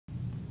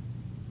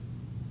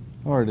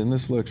Alright, in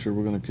this lecture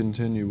we're going to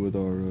continue with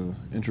our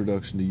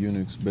introduction to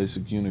Unix,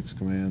 basic Unix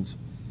commands.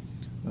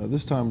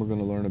 This time we're going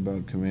to learn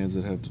about commands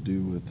that have to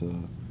do with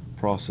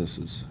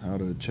processes, how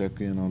to check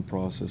in on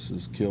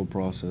processes, kill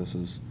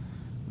processes,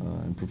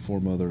 and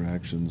perform other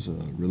actions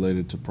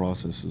related to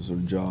processes or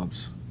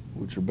jobs,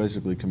 which are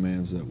basically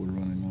commands that we're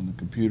running on the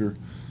computer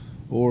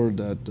or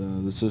that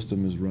the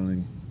system is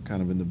running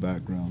kind of in the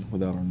background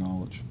without our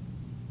knowledge.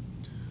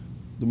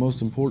 The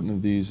most important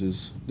of these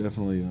is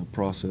definitely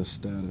process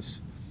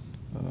status.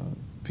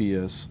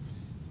 PS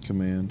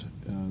command.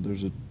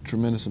 There's a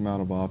tremendous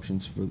amount of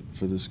options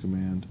for this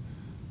command,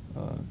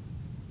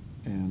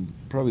 and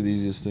probably the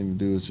easiest thing to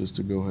do is just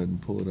to go ahead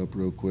and pull it up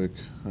real quick.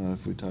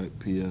 If we type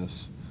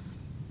PS,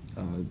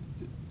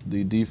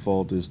 the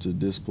default is to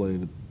display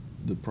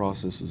the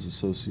processes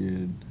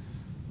associated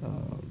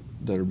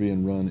that are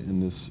being run in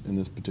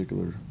this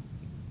particular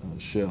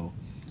shell.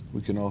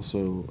 We can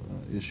also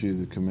issue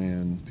the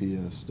command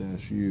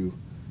ps-u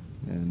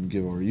and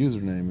give our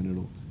username, and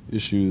it'll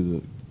issue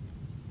the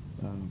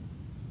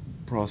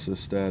process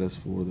status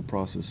for the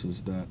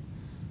processes that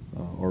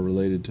are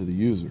related to the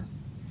user.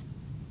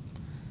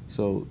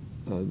 So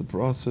the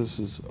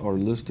processes are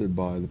listed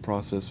by the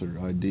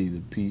processor ID,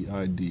 the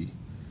PID.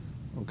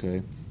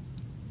 Okay,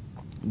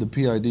 the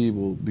PID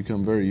will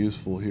become very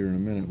useful here in a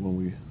minute when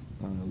we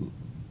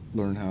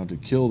learn how to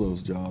kill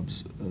those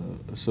jobs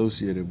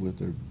associated with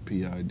their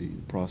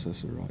PID,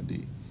 processor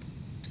ID.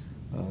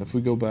 If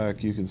we go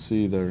back, you can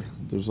see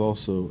there's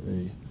also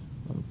a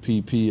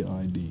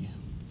PPID.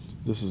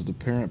 This is the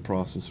parent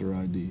processor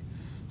ID.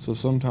 So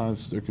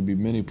sometimes there could be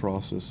many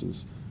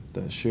processes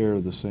that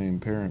share the same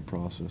parent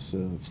process.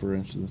 For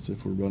instance,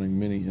 if we're running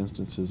many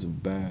instances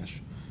of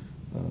bash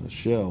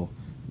shell,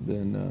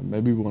 then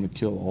maybe we want to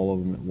kill all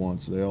of them at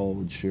once. They all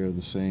would share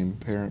the same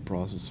parent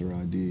processor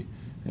ID,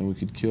 and we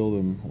could kill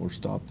them or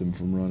stop them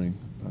from running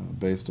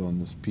based on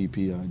this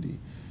PPID.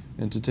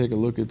 And to take a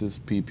look at this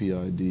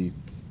PPID,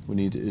 we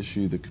need to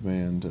issue the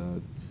command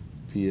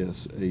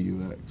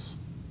PSAUX.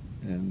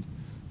 And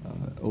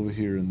over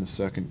here in the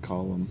second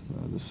column,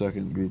 the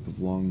second group of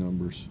long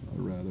numbers,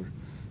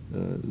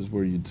 is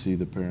where you'd see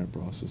the parent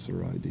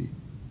processor ID.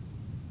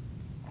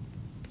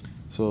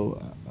 So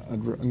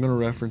I'm going to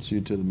reference you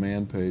to the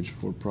man page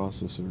for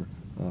processor,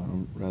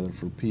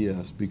 for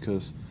PS,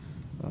 because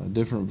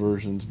different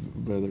versions,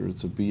 whether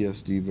it's a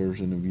BSD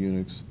version of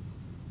Unix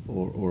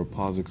or a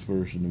POSIX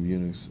version of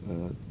Unix,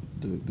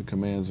 the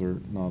commands are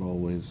not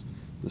always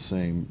the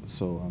same.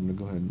 So I'm going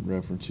to go ahead and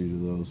reference you to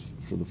those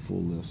for the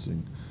full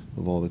listing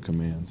of all the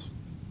commands.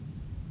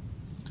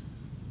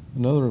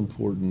 Another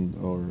important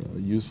or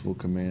useful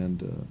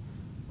command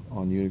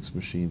on Unix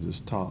machines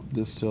is top.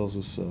 This tells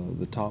us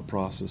the top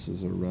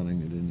processes are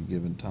running at any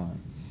given time.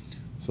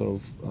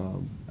 So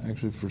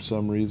actually, for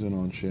some reason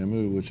on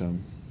Shamu, which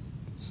I'm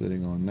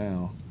sitting on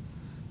now,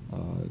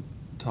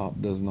 top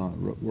does not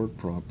work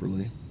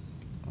properly.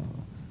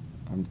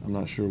 I'm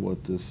not sure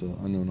what this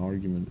unknown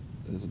argument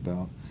is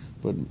about,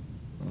 but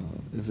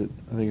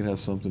I think it has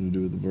something to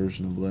do with the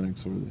version of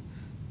Linux or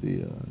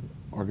the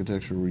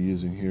architecture we're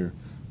using here.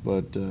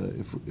 But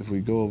if we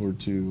go over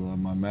to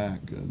my Mac,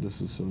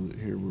 this is so that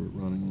here we're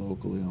running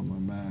locally on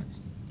my Mac,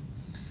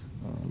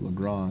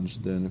 Lagrange.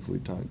 Then if we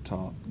type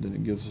top, then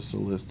it gives us a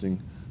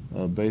listing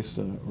based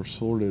or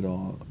sorted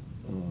on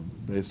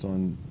based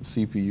on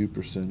CPU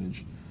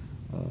percentage,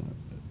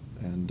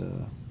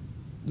 and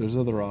there's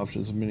other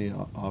options, many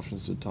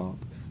options to top.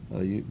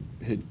 You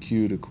hit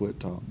Q to quit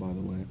top, by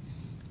the way,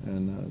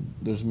 and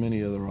there's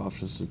many other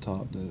options to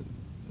top that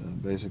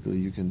basically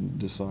you can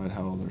decide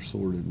how they're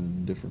sorted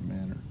in a different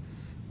manner.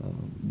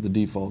 The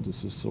default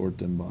is to sort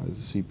them by the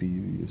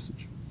CPU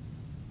usage.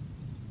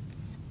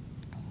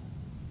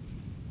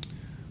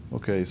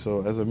 Okay,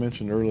 so as I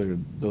mentioned earlier,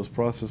 those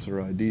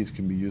processor IDs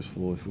can be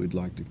useful if we'd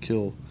like to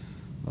kill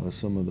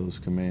some of those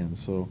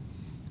commands. So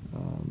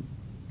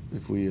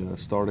if we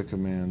start a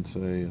command,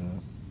 say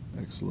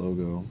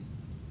xlogo,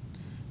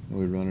 and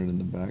we run it in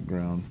the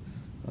background,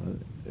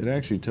 it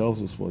actually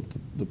tells us what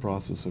the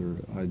processor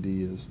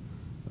ID is.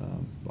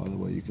 By the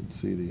way, you can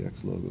see the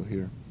X logo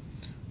here.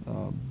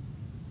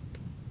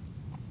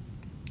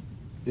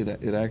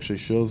 It actually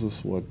shows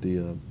us what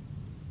the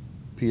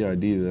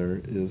PID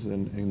there is,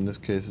 and in this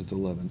case it's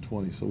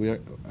 1120. So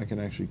I can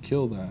actually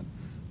kill that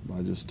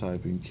by just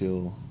typing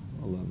kill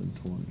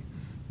 1120,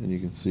 and you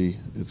can see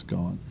it's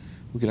gone.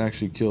 We can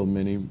actually kill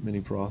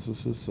many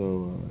processes.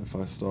 So if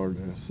I start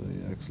say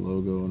X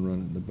logo and run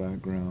it in the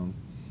background,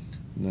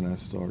 and then I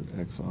start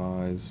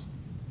XIs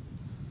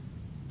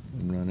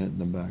and run it in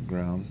the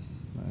background,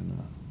 and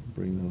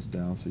bring those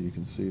down so you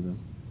can see them.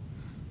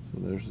 So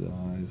there's the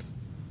eyes,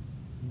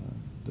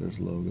 there's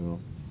logo,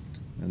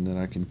 and then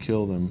I can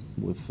kill them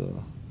with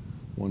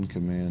one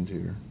command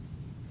here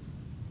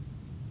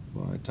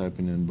by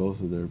typing in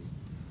both of their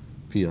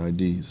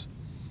PIDs.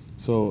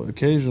 So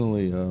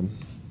occasionally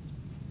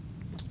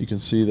you can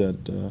see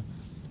that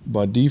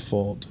by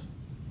default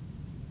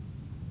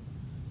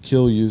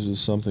kill uses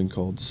something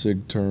called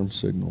sigterm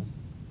signal,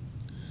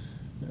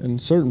 and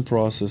certain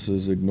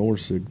processes ignore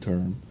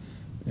sigterm.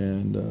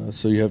 and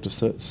so you have to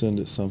send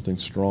it something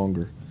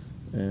stronger.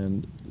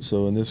 And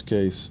so in this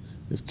case,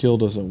 if kill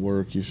doesn't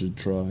work, you should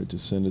try to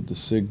send it the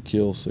sig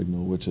kill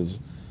signal, which is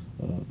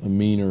a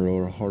meaner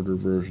or a harder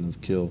version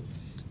of kill.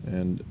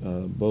 And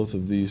both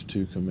of these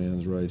two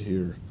commands right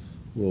here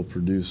will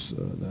produce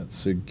that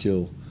sig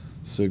kill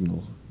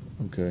signal.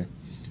 Okay.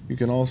 You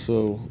can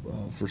also,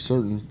 for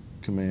certain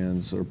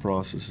commands or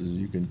processes,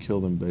 you can kill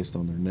them based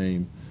on their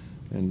name.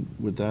 And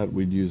with that,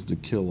 we'd use the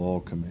kill all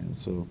command.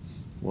 So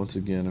once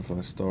again, if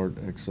I start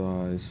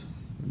xeyes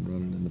and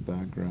run it in the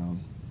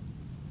background,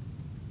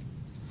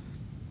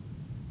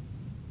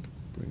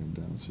 bring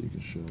them down so you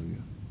can show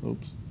you.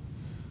 Oops.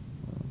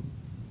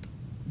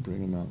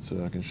 Bring them out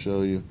so I can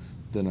show you.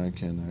 Then I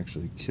can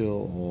actually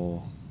kill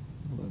all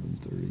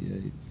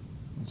 1138.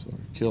 I'm sorry,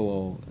 kill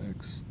all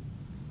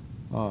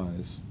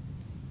xeyes,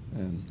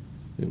 and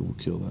it will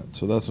kill that.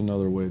 So that's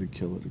another way to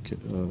kill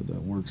it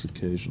that works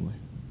occasionally.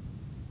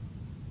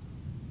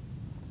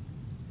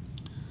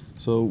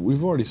 So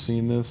we've already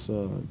seen this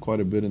quite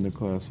a bit in the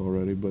class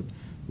already, but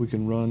we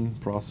can run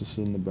processes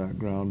in the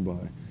background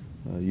by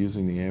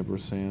using the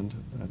ampersand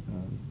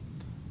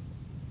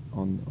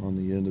on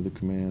the end of the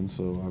command.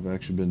 So I've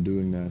actually been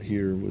doing that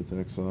here with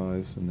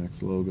xeyes and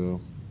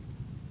xlogo.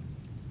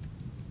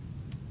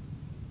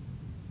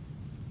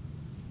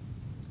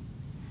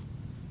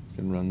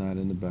 Can run that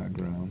in the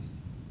background.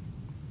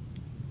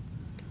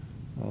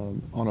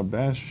 On a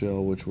bash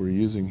shell, which we're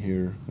using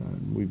here,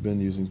 we've been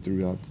using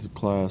throughout the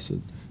class,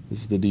 this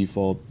is the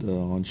default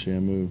on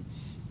Shamu.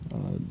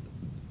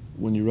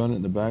 When you run it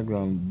in the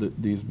background,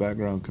 these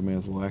background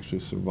commands will actually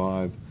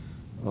survive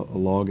a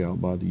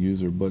logout by the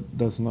user, but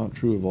that's not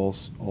true of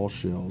all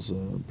shells,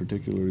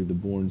 particularly the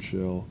Bourne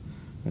shell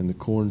and the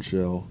Corn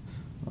shell.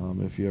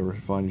 If you ever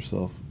find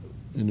yourself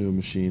into a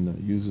machine that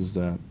uses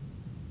that,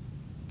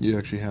 you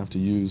actually have to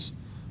use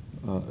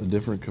a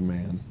different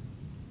command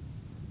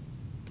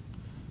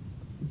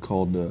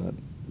called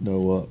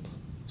no up.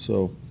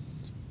 So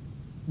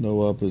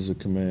no up is a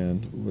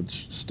command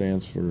which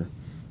stands for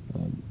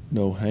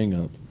no hang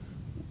up,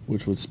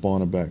 which would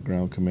spawn a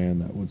background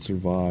command that would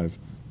survive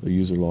a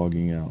user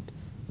logging out.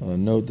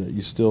 Note that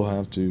you still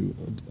have to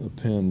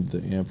append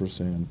the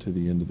ampersand to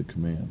the end of the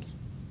command.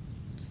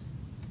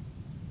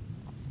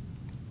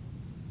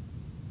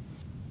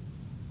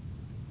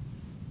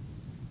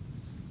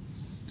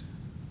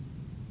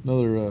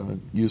 Another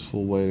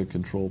useful way to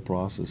control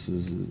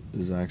processes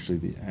is actually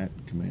the at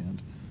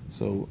command.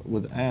 So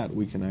with at,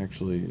 we can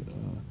actually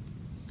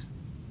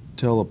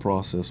tell a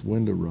process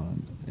when to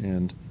run.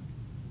 And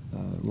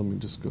let me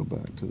just go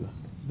back to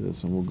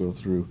this, and we'll go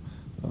through.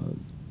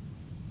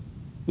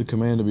 The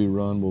command to be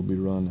run will be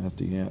run at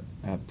the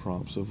at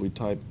prompt. So if we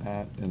type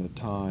at and a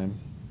time,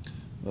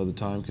 the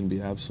time can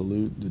be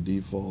absolute. The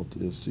default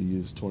is to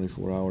use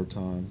 24-hour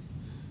time.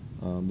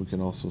 We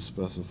can also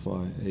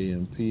specify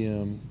AM,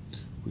 PM.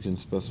 We can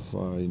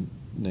specify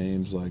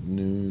names like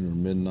noon or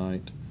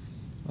midnight.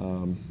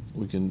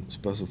 We can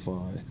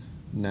specify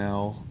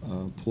now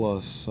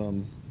plus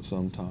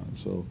some time.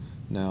 So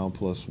now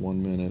plus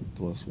 1 minute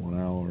plus 1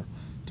 hour.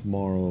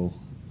 Tomorrow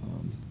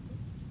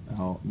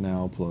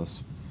now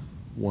plus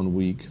 1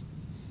 week.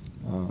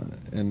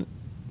 And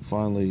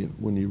finally,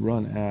 when you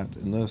run at,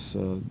 unless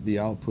the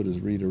output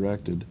is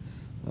redirected,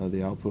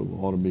 the output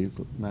will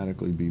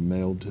automatically be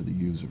mailed to the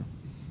user.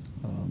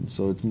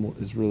 So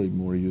it's really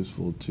more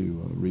useful to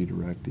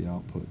redirect the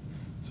output.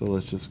 So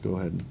let's just go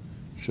ahead and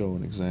show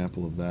an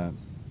example of that.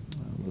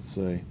 Let's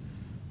say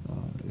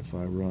if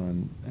I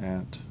run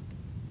at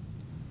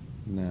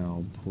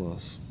now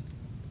plus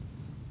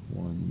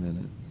 1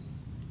 minute.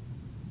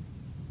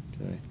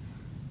 Okay.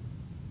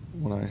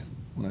 When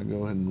I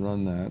go ahead and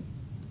run that,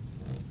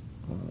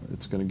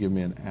 it's going to give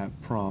me an at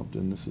prompt,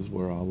 and this is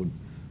where I would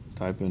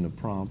type in a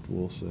prompt.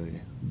 We'll say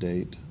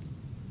date,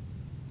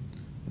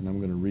 and I'm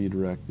going to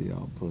redirect the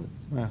output.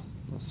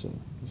 Let's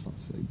not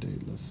say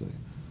date. Let's say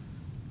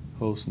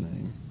host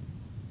name,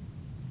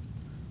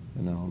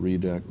 and I'll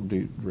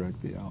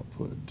redirect the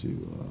output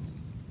to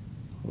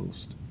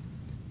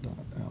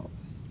host.out,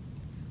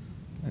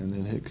 and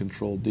then hit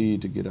Control D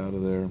to get out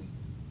of there.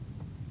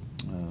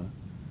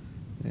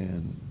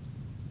 And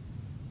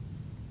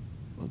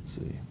let's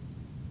see.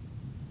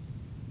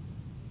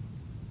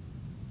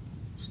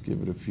 Just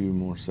give it a few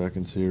more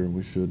seconds here, and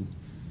we should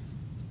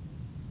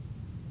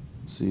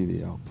see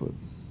the output.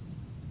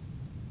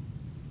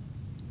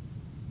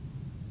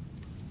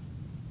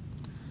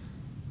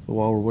 So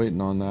while we're waiting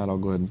on that, I'll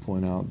go ahead and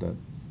point out that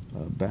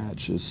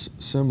batch is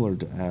similar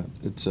to at,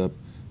 except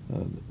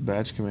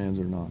batch commands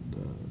are not,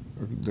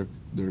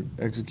 they're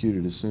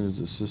executed as soon as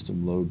the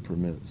system load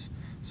permits.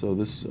 So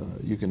this,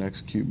 you can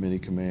execute many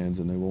commands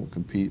and they won't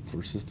compete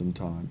for system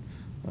time.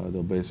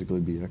 They'll basically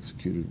be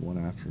executed one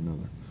after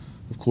another.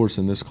 Of course,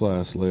 in this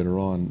class later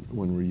on,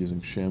 when we're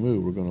using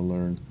Shamu, we're going to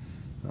learn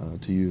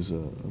to use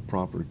a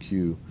proper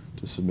queue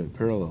to submit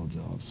parallel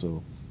jobs.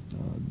 So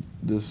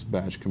this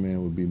batch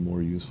command would be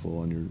more useful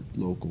on your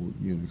local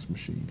UNIX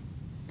machine.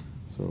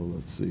 So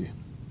let's see.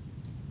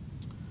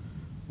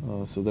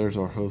 So there's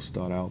our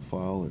host.out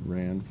file. It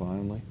ran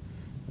finally.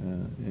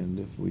 and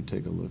if we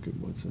take a look at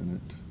what's in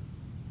it,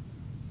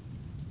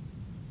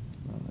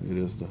 it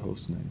is the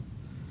host name.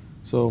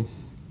 So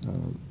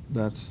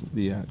that's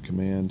the @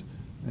 command,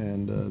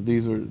 and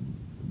this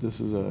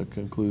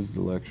concludes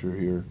the lecture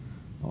here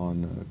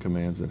on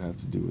commands that have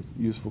to do with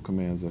useful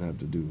commands that have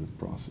to do with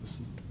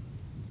processes.